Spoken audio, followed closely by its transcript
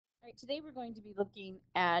right, today we're going to be looking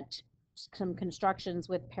at some constructions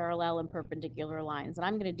with parallel and perpendicular lines, and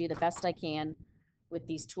I'm going to do the best I can with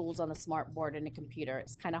these tools on the smart board and a computer.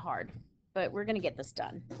 It's kind of hard, but we're going to get this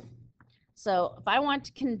done. So if I want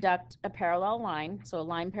to conduct a parallel line, so a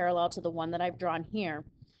line parallel to the one that I've drawn here,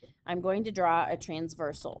 I'm going to draw a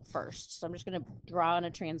transversal first. So I'm just going to draw on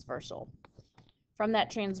a transversal. From that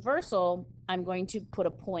transversal, I'm going to put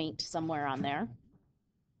a point somewhere on there.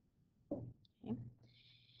 Okay.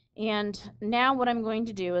 And now what I'm going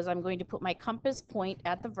to do is I'm going to put my compass point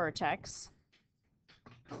at the vertex.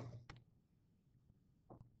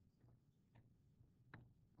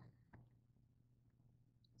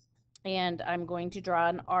 And I'm going to draw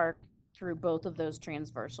an arc through both of those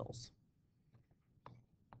transversals.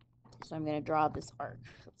 So I'm going to draw this arc.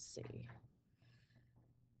 Let's see.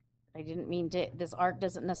 I didn't mean to, this arc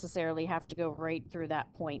doesn't necessarily have to go right through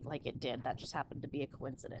that point like it did. That just happened to be a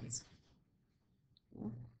coincidence.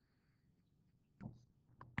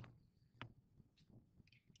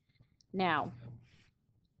 Now,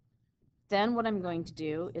 then what I'm going to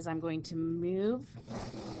do is I'm going to move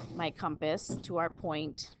my compass to our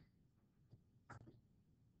point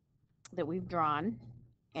that we've drawn,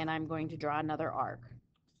 and I'm going to draw another arc.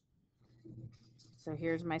 So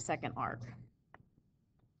here's my second arc.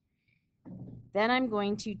 Then I'm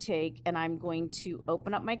going to take and I'm going to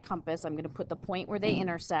open up my compass. I'm going to put the point where they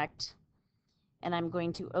intersect, and I'm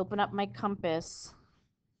going to open up my compass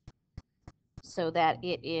so that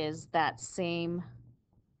it is that same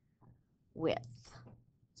width.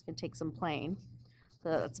 It's going to take some plane.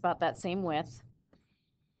 So it's about that same width.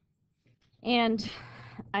 And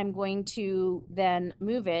I'm going to then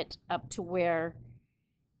move it up to where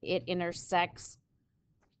it intersects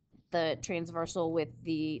the transversal with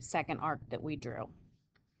the second arc that we drew.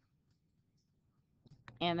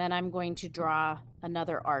 And then I'm going to draw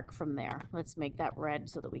another arc from there. Let's make that red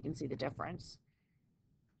so that we can see the difference.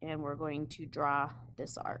 And we're going to draw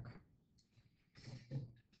this arc.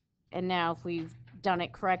 And now if we've done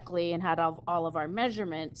it correctly and had all of our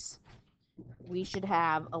measurements, we should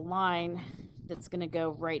have a line that's going to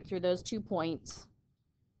go right through those 2 points.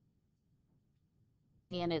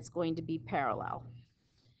 And it's going to be parallel.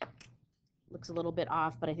 Looks a little bit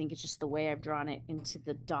off, but I think it's just the way I've drawn it into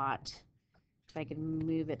the dot. If I can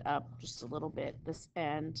move it up just a little bit, this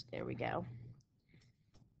end, there we go.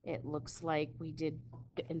 It looks like we did,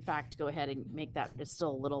 in fact, go ahead and make that, it's still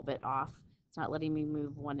a little bit off. It's not letting me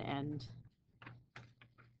move one end.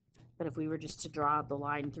 But if we were just to draw the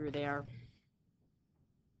line through there,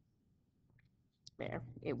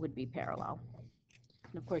 it would be parallel.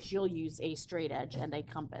 And of course, you'll use a straight edge and a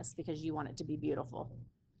compass because you want it to be beautiful.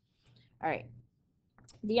 All right.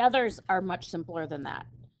 The others are much simpler than that.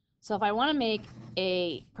 So if I want to make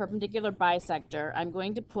a perpendicular bisector, I'm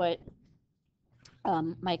going to put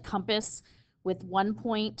my compass with 1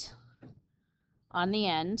 point on the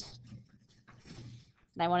end.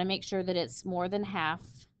 And I want to make sure that it's more than half.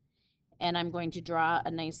 And I'm going to draw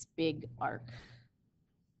a nice big arc.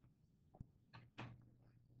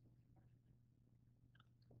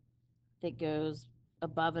 That goes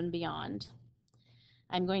above and beyond.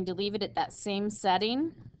 I'm going to leave it at that same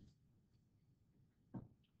setting.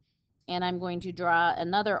 And I'm going to draw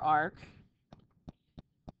another arc.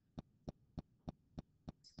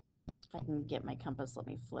 If I can get my compass, let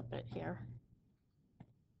me flip it here.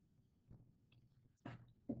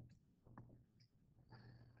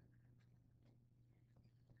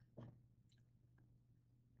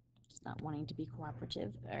 Just not wanting to be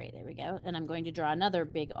cooperative. All right, there we go. And I'm going to draw another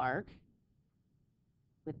big arc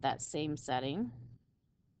with that same setting.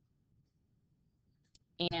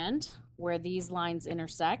 And where these lines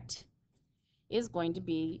intersect is going to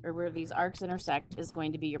be, or where these arcs intersect is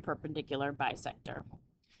going to be your perpendicular bisector.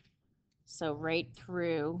 So right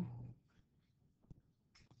through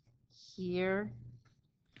here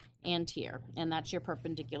and here, and that's your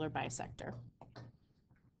perpendicular bisector.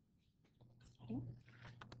 Okay.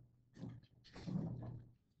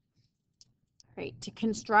 Right, to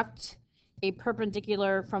construct a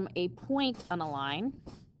perpendicular from a point on a line,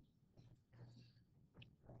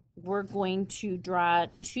 we're going to draw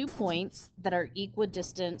 2 points that are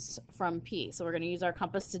equidistant from P. So we're going to use our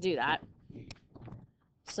compass to do that.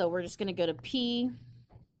 So we're just going to go to P,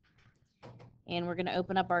 and we're going to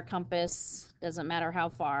open up our compass. Doesn't matter how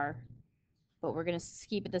far, but we're going to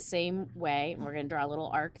keep it the same way. We're going to draw a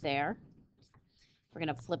little arc there. We're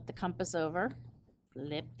going to flip the compass over.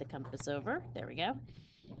 Flip the compass over. There we go.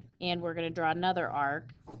 And we're going to draw another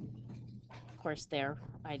arc. Of course, there,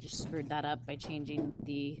 I just screwed that up by changing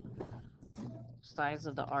the size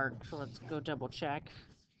of the arc. So let's go double check.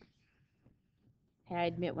 Hey, I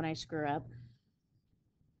admit when I screw up.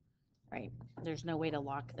 right? There's no way to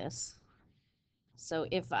lock this. So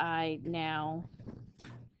if I now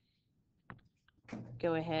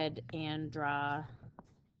go ahead and draw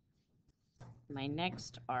my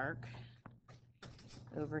next arc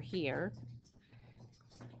over here,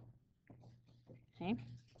 okay?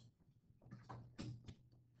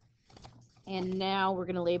 And now we're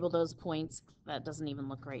going to label those points. That doesn't even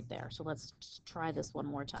look right there. So let's try this one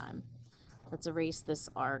more time. Let's erase this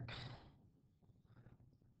arc.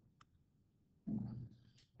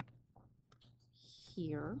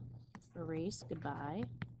 Here, erase, goodbye.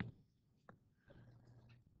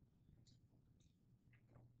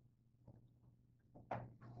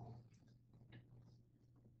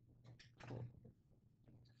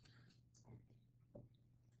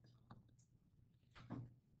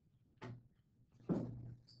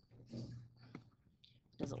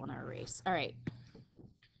 Doesn't want to erase. All right.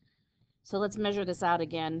 So let's measure this out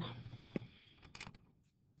again.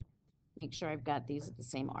 Make sure I've got these at the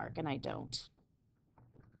same arc, and I don't.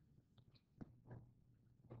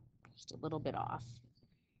 Just a little bit off.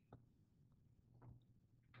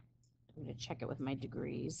 I'm going to check it with my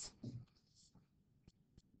degrees.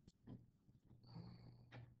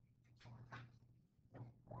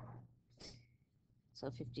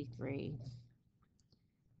 So 53.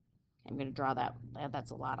 I'm going to draw that.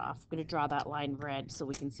 That's a lot off. I'm going to draw that line red so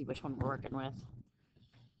we can see which one we're working with.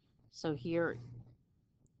 So here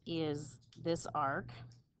is this arc.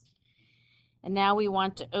 And now we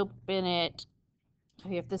want to open it.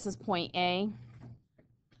 If this is point A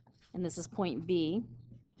and this is point B,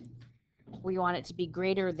 we want it to be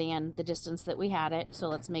greater than the distance that we had it. So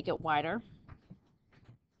let's make it wider.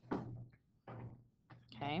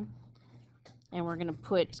 Okay. And we're going to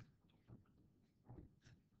put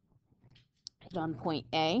it on point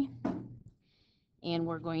A. And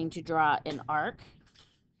we're going to draw an arc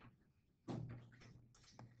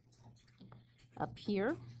up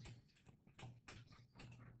here.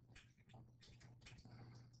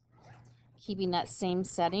 Keeping that same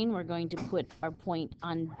setting, we're going to put our point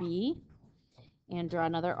on B and draw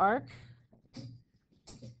another arc.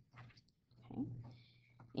 Okay.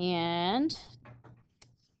 And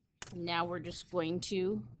now we're just going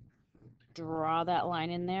to draw that line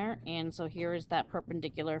in there. And so here is that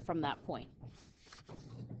perpendicular from that point.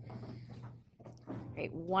 Okay,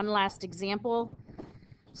 one last example.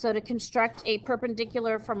 So to construct a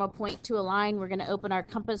perpendicular from a point to a line, we're going to open our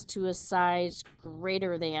compass to a size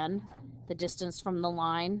greater than the distance from the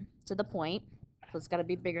line to the point. So it's got to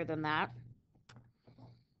be bigger than that.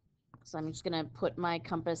 So I'm just going to put my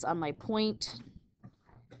compass on my point.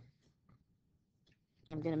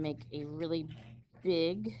 I'm going to make a really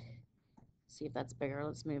big, see if that's bigger.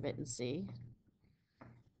 Let's move it and see.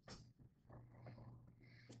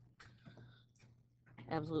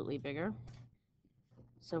 Absolutely bigger.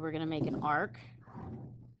 So we're going to make an arc.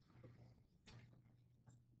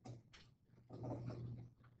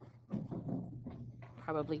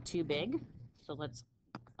 Probably too big. So let's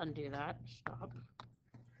undo that. Stop.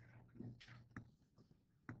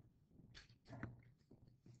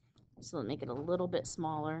 So let's make it a little bit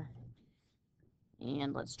smaller.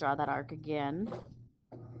 And let's draw that arc again.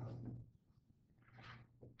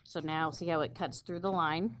 So now see how it cuts through the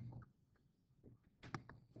line.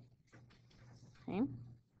 Okay.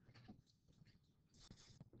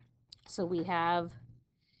 So we have,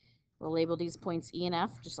 we'll label these points E and F,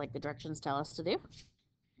 just like the directions tell us to do.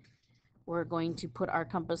 We're going to put our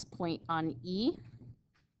compass point on E,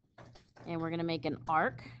 and we're going to make an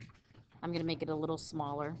arc. I'm going to make it a little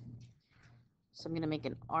smaller. So I'm going to make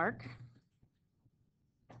an arc.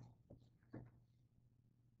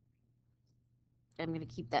 I'm going to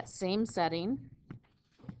keep that same setting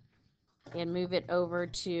and move it over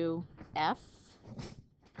to F.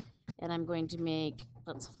 And I'm going to make,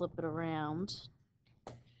 let's flip it around.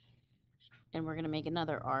 And we're going to make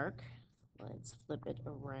another arc. Let's flip it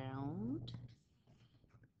around.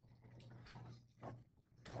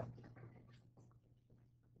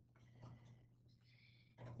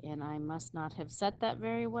 And I must not have set that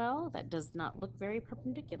very well. That does not look very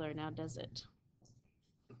perpendicular now, does it?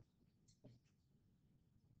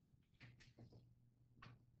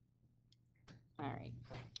 All right.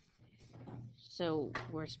 So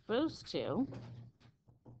we're supposed to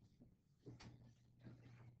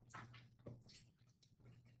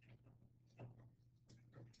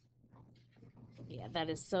that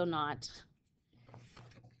is so not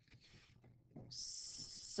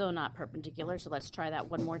perpendicular. So let's try that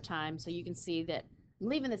one more time so you can see that. I'm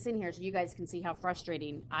leaving this in here so you guys can see how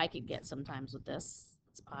frustrating I could get sometimes with this.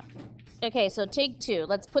 It's popular. Okay, so take two.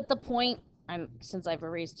 Let's put the point, since I've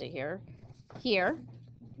erased it here.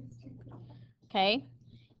 Okay,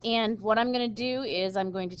 And what I'm going to do is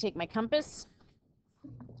I'm going to take my compass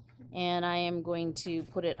and I am going to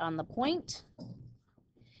put it on the point.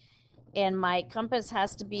 And my compass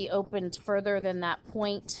has to be opened further than that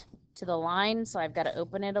point to the line, so I've got to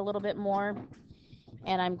open it a little bit more.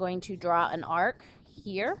 And I'm going to draw an arc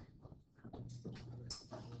here.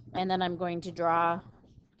 And then I'm going to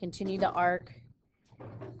continue the arc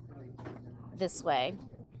this way.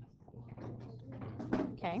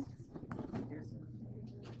 Okay.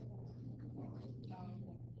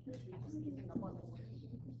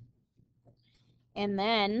 And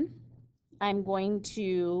then I'm going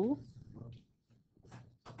to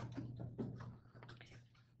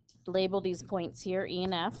label these points here, E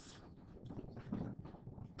and F.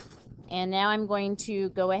 And now I'm going to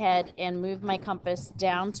go ahead and move my compass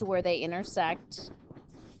down to where they intersect.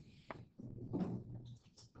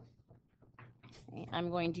 Okay,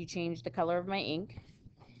 I'm going to change the color of my ink.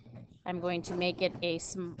 I'm going to make it a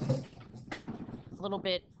little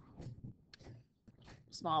bit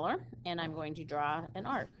smaller, and I'm going to draw an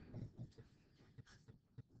arc.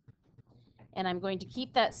 And I'm going to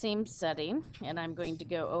keep that same setting, and I'm going to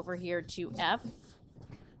go over here to F,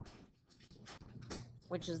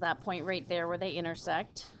 which is that point right there where they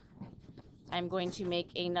intersect. I'm going to make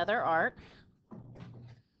another arc.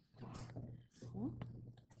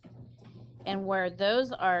 And where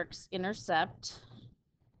those arcs intercept,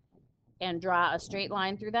 and draw a straight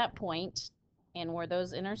line through that point, and where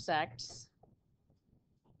those intersect,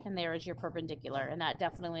 and there is your perpendicular, and that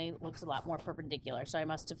definitely looks a lot more perpendicular, so I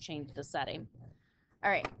must have changed the setting. All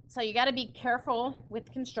right, so you got to be careful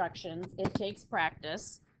with construction. It takes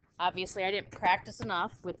practice. Obviously, I didn't practice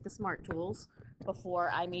enough with the Smart Tools before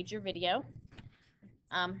I made your video.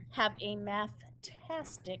 Have a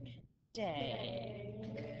math-tastic day.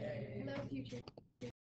 Hello, future.